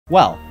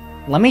Well,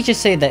 let me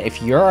just say that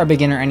if you're a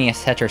beginner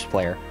NES Tetris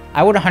player,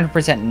 I would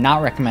 100%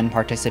 not recommend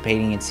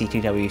participating in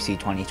CTWC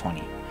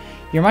 2020.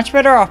 You're much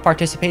better off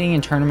participating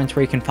in tournaments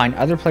where you can find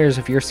other players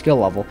of your skill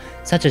level,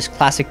 such as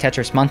Classic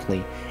Tetris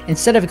Monthly,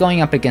 instead of going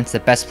up against the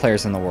best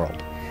players in the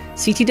world.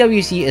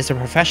 CTWC is a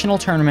professional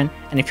tournament,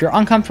 and if you're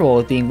uncomfortable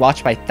with being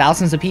watched by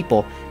thousands of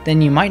people,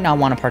 then you might not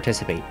want to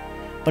participate.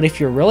 But if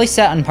you're really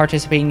set on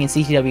participating in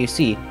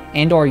CTWC,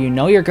 and/or you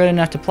know you're good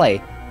enough to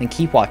play, then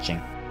keep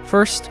watching.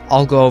 First,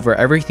 I'll go over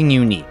everything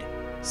you need.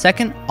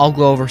 Second, I'll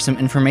go over some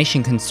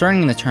information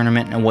concerning the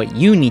tournament and what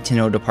you need to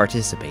know to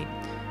participate.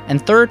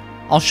 And third,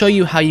 I'll show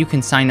you how you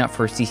can sign up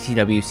for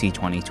CTWC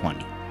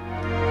 2020.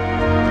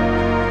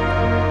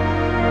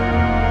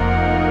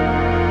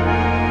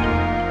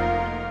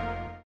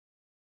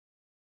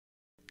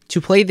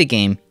 To play the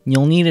game,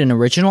 you'll need an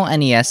original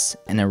NES,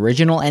 an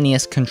original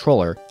NES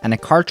controller, and a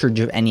cartridge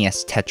of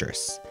NES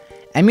Tetris.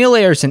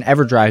 Emulators and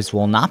EverDrives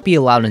will not be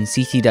allowed in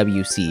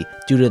CTWC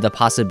due to the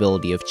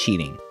possibility of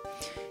cheating.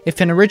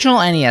 If an original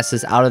NES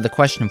is out of the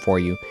question for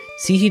you,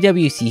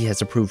 CTWC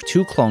has approved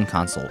two clone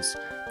consoles,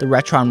 the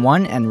Retron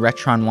 1 and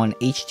Retron 1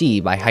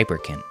 HD by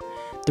Hyperkin.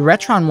 The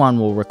Retron 1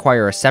 will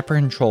require a separate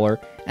controller,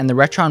 and the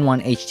Retron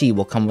 1 HD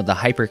will come with a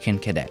Hyperkin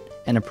Cadet,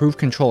 an approved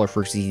controller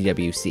for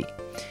CTWC.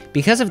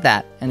 Because of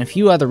that, and a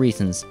few other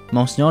reasons,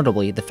 most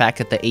notably the fact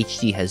that the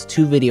HD has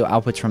two video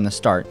outputs from the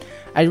start,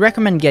 I'd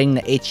recommend getting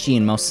the HD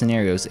in most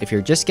scenarios if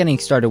you're just getting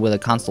started with a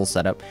console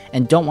setup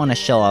and don't want to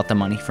shell out the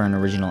money for an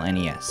original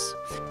NES.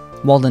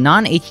 While the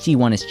non-HD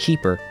one is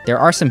cheaper, there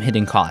are some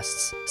hidden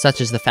costs,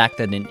 such as the fact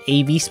that an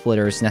AV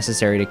splitter is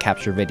necessary to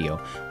capture video,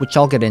 which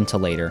I'll get into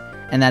later,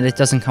 and that it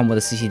doesn't come with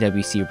a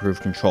CTWC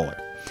approved controller.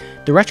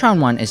 The Retron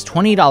one is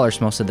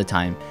 $20 most of the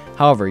time,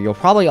 however, you'll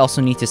probably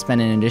also need to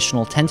spend an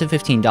additional $10 to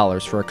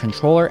 $15 for a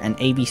controller and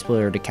AV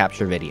splitter to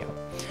capture video.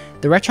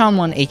 The Retron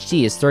 1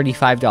 HD is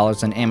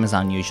 $35 on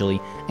Amazon usually,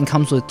 and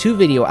comes with two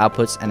video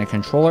outputs and a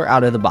controller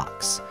out of the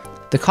box.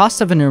 The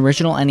cost of an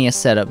original NES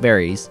setup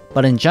varies,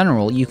 but in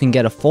general you can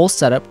get a full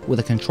setup with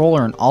a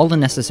controller and all the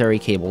necessary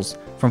cables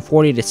from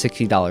 $40 to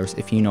 $60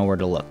 if you know where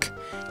to look.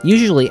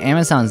 Usually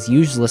Amazon's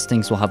used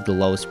listings will have the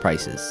lowest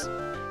prices.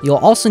 You'll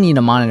also need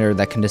a monitor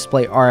that can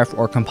display RF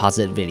or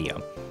composite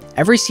video.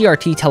 Every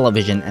CRT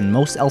television and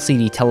most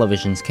LCD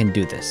televisions can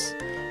do this.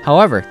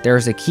 However, there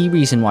is a key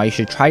reason why you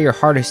should try your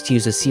hardest to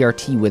use a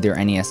CRT with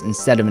your NES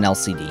instead of an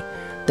LCD.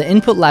 The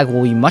input lag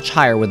will be much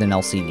higher with an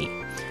LCD.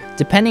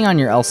 Depending on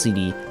your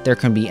LCD, there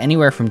can be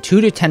anywhere from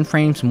 2 to 10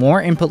 frames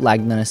more input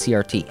lag than a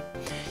CRT.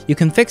 You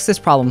can fix this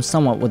problem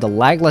somewhat with a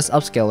lagless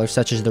upscaler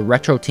such as the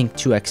RetroTink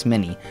 2X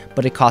Mini,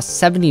 but it costs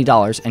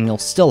 $70 and you'll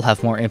still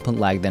have more input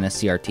lag than a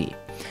CRT.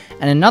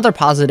 And another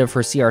positive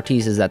for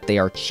CRTs is that they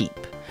are cheap.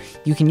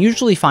 You can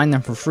usually find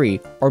them for free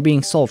or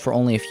being sold for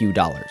only a few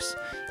dollars.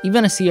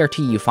 Even a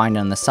CRT you find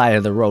on the side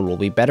of the road will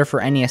be better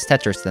for NES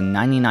Tetris than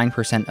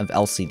 99% of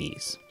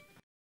LCDs.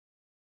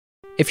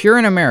 If you're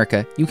in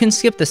America, you can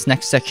skip this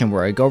next section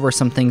where I go over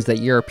some things that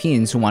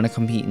Europeans who want to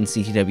compete in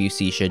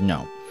CTWC should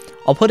know.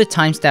 I'll put a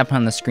timestamp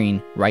on the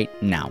screen right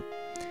now.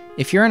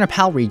 If you're in a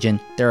PAL region,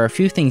 there are a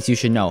few things you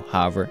should know,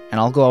 however, and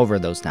I'll go over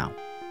those now.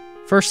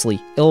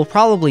 Firstly, it will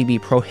probably be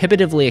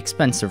prohibitively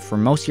expensive for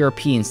most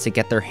Europeans to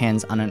get their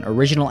hands on an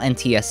original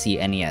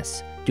NTSC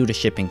NES, due to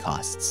shipping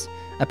costs.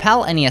 A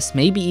PAL NES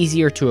may be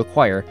easier to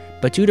acquire,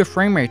 but due to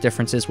framerate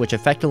differences which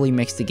effectively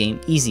makes the game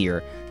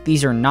easier,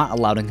 these are not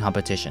allowed in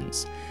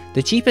competitions.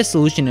 The cheapest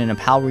solution in a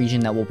PAL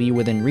region that will be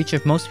within reach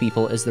of most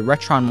people is the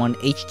Retron 1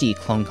 HD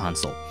clone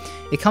console.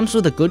 It comes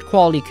with a good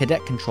quality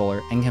cadet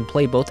controller and can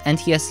play both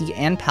NTSC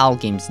and PAL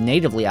games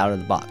natively out of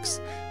the box,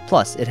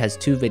 plus it has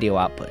two video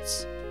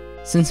outputs.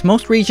 Since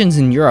most regions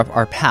in Europe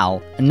are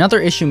PAL, another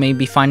issue may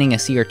be finding a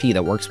CRT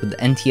that works with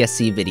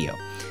NTSC video.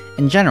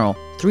 In general,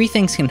 three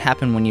things can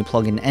happen when you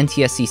plug an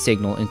NTSC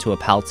signal into a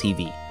PAL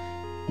TV.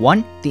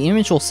 1. The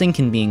image will sync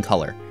and be in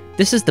color.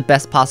 This is the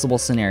best possible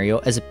scenario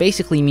as it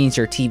basically means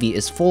your TV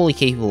is fully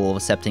capable of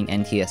accepting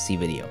NTSC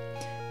video.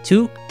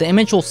 2. The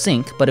image will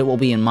sync, but it will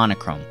be in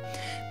monochrome.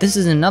 This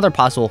is another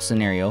possible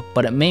scenario,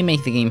 but it may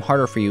make the game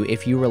harder for you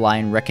if you rely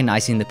on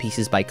recognizing the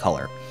pieces by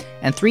color.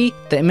 And 3.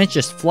 The image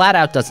just flat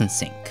out doesn't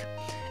sync.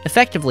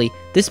 Effectively,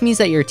 this means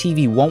that your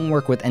TV won't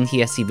work with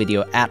NTSC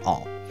video at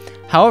all.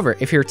 However,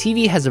 if your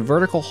TV has a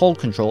vertical hold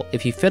control,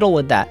 if you fiddle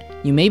with that,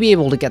 you may be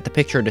able to get the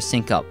picture to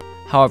sync up.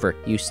 However,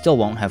 you still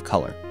won't have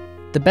color.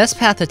 The best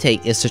path to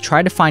take is to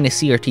try to find a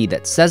CRT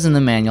that says in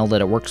the manual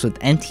that it works with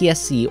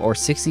NTSC or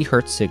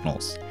 60Hz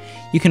signals.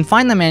 You can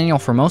find the manual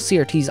for most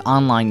CRTs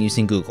online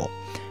using Google.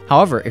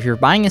 However, if you're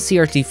buying a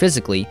CRT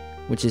physically,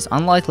 which is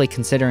unlikely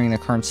considering the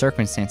current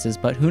circumstances,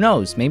 but who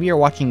knows, maybe you're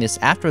watching this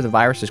after the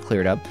virus is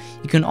cleared up,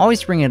 you can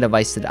always bring a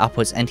device that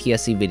outputs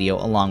NTSC video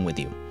along with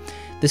you.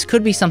 This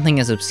could be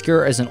something as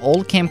obscure as an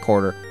old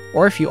camcorder,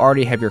 or if you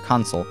already have your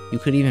console, you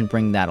could even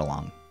bring that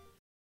along.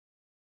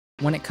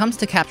 When it comes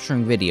to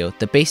capturing video,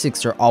 the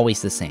basics are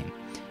always the same.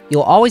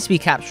 You'll always be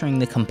capturing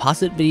the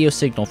composite video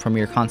signal from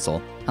your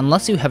console,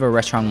 unless you have a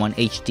Retron 1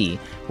 HD,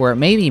 where it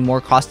may be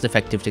more cost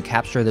effective to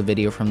capture the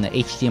video from the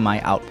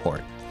HDMI out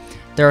port.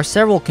 There are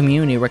several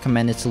community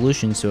recommended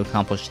solutions to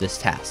accomplish this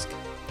task.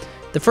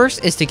 The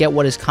first is to get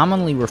what is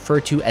commonly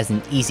referred to as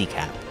an easy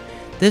cap.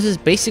 This is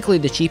basically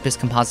the cheapest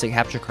composite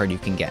capture card you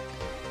can get.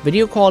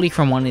 Video quality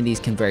from one of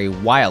these can vary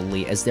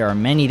wildly as there are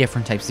many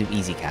different types of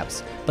easy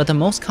caps, but the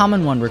most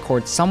common one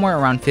records somewhere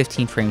around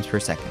 15 frames per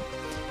second.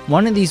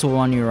 One of these will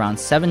run you around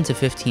 $7 to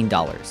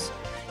 $15.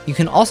 You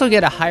can also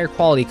get a higher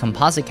quality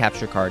composite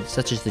capture card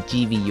such as the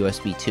GV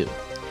USB 2.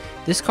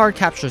 This card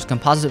captures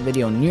composite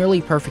video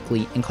nearly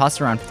perfectly and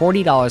costs around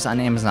 $40 on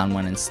Amazon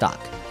when in stock.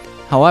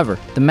 However,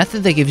 the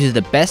method that gives you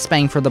the best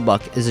bang for the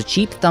buck is a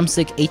cheap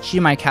thumbstick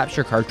HDMI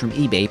capture card from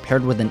eBay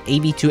paired with an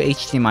AV2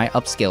 HDMI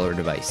upscaler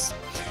device.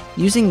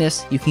 Using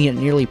this, you can get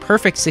nearly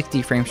perfect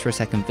 60 frames per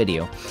second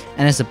video,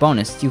 and as a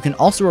bonus, you can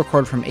also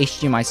record from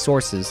HDMI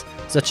sources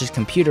such as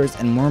computers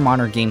and more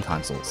modern game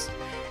consoles.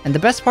 And the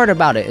best part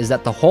about it is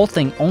that the whole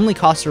thing only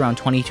costs around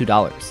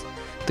 $22.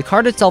 The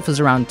card itself is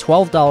around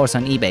 $12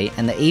 on eBay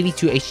and the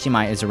AV2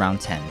 HDMI is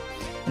around $10.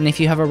 And if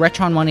you have a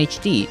Retron 1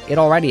 HD, it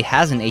already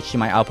has an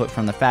HDMI output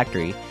from the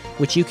factory,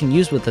 which you can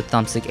use with the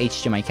thumbstick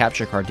HDMI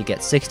capture card to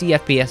get 60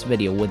 FPS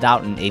video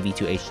without an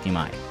AV2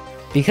 HDMI.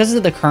 Because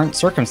of the current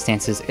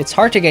circumstances, it's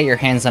hard to get your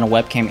hands on a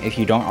webcam if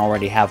you don't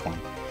already have one.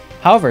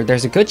 However,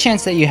 there's a good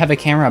chance that you have a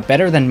camera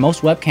better than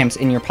most webcams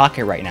in your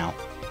pocket right now: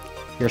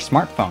 your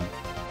smartphone.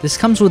 This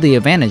comes with the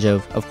advantage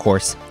of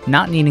course,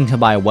 not needing to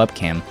buy a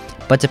webcam,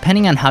 but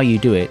depending on how you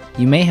do it,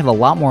 you may have a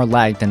lot more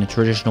lag than a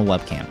traditional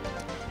webcam.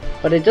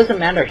 But it doesn't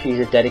matter if you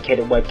use a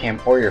dedicated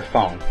webcam or your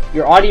phone,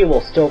 your audio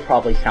will still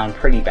probably sound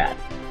pretty bad.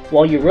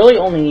 While you really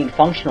only need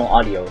functional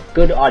audio,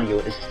 good audio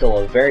is still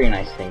a very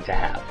nice thing to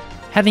have.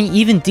 Having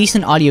even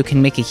decent audio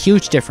can make a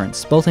huge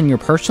difference, both in your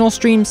personal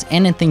streams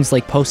and in things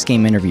like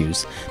post-game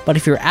interviews, but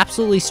if you're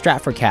absolutely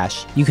strapped for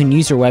cash, you can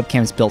use your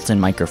webcam's built-in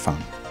microphone.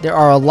 There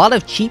are a lot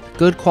of cheap,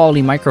 good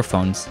quality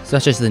microphones,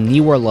 such as the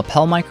Neewer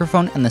lapel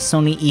microphone and the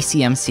Sony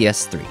ECM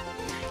CS3.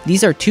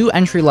 These are two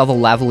entry-level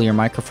lavalier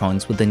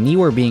microphones, with the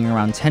Neewer being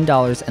around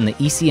 $10 and the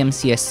ECM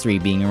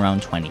CS3 being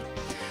around $20.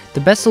 The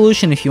best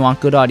solution if you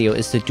want good audio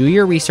is to do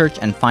your research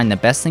and find the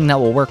best thing that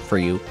will work for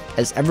you,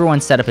 as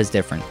everyone's setup is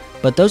different,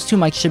 but those two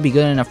mics should be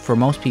good enough for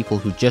most people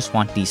who just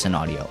want decent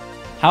audio.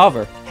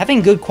 However,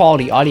 having good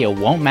quality audio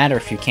won't matter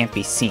if you can't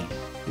be seen.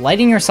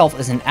 Lighting yourself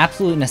is an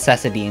absolute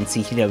necessity in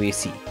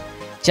CTWC.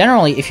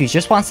 Generally, if you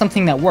just want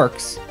something that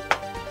works,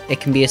 it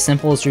can be as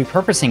simple as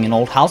repurposing an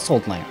old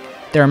household lamp.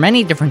 There are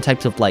many different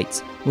types of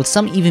lights, with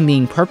some even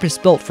being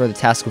purpose-built for the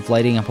task of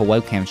lighting up a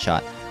webcam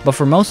shot, but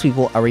for most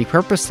people, a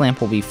repurposed lamp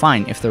will be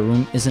fine if the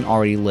room isn't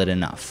already lit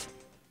enough.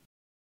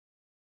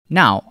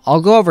 Now,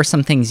 I'll go over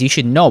some things you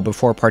should know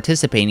before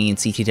participating in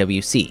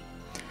CTWC.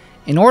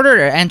 In order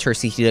to enter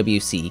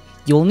CTWC,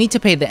 you will need to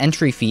pay the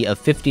entry fee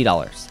of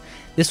 $50.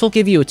 This will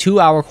give you a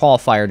 2-hour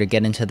qualifier to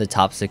get into the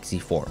top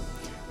 64.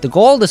 The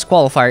goal of this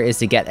qualifier is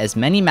to get as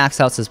many max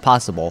outs as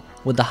possible,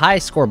 with the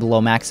highest score below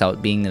max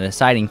out being the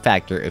deciding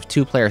factor if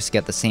two players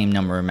get the same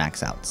number of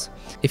max outs.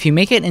 If you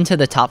make it into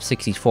the top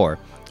 64,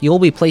 you will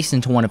be placed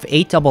into one of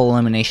 8 double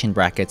elimination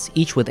brackets,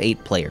 each with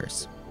 8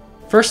 players.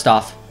 First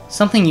off,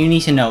 something you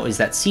need to know is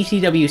that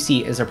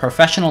CTWC is a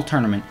professional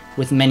tournament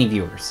with many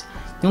viewers.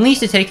 You'll need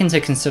to take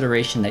into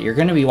consideration that you're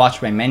going to be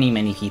watched by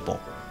many people.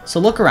 So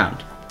look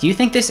around. Do you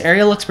think this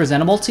area looks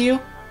presentable to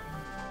you?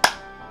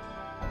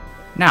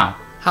 Now,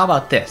 how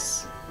about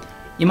this?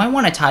 You might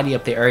want to tidy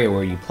up the area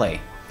where you play.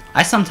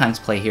 I sometimes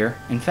play here.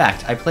 In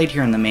fact, I played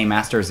here in the May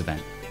Masters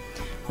event.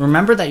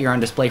 Remember that you're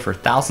on display for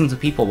thousands of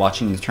people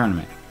watching the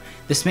tournament.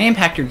 This may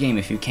impact your game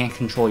if you can't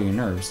control your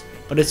nerves,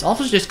 but it's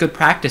also just good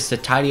practice to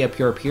tidy up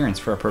your appearance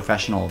for a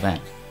professional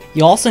event.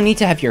 You'll also need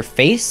to have your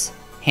face,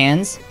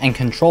 hands, and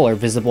controller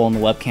visible in the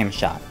webcam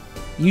shot.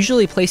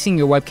 Usually placing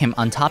your webcam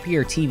on top of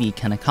your TV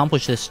can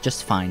accomplish this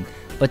just fine,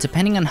 but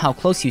depending on how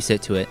close you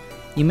sit to it,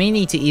 you may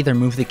need to either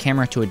move the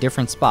camera to a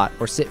different spot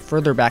or sit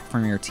further back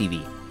from your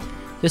TV.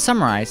 To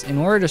summarize, in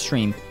order to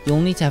stream,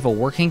 you'll need to have a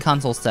working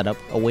console setup,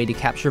 a way to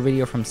capture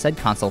video from said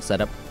console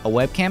setup, a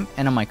webcam,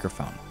 and a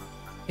microphone.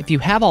 If you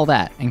have all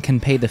that and can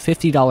pay the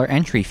 $50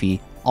 entry fee,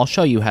 I'll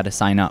show you how to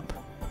sign up.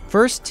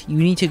 First, you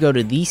need to go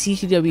to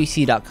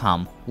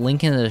thectwc.com,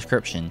 link in the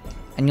description,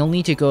 and you'll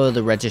need to go to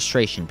the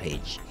registration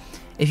page.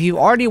 If you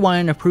already won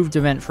an approved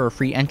event for a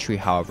free entry,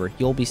 however,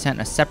 you'll be sent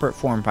a separate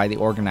form by the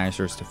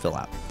organizers to fill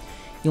out.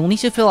 You'll need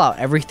to fill out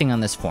everything on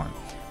this form.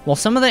 While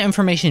some of the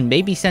information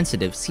may be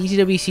sensitive,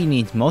 CTWC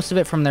needs most of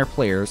it from their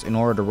players in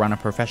order to run a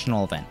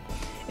professional event.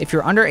 If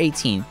you're under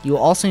 18, you will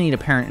also need a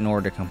parent in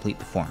order to complete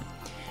the form.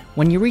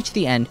 When you reach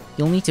the end,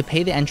 you'll need to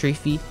pay the entry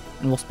fee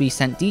and will be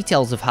sent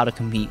details of how to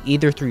compete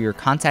either through your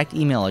contact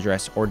email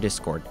address or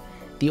Discord.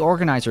 The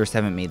organizers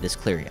haven't made this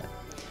clear yet.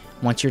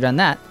 Once you're done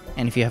that,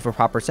 and if you have a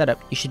proper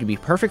setup, you should be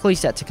perfectly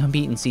set to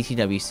compete in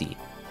CTWC.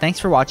 Thanks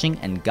for watching,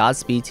 and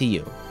Godspeed to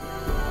you.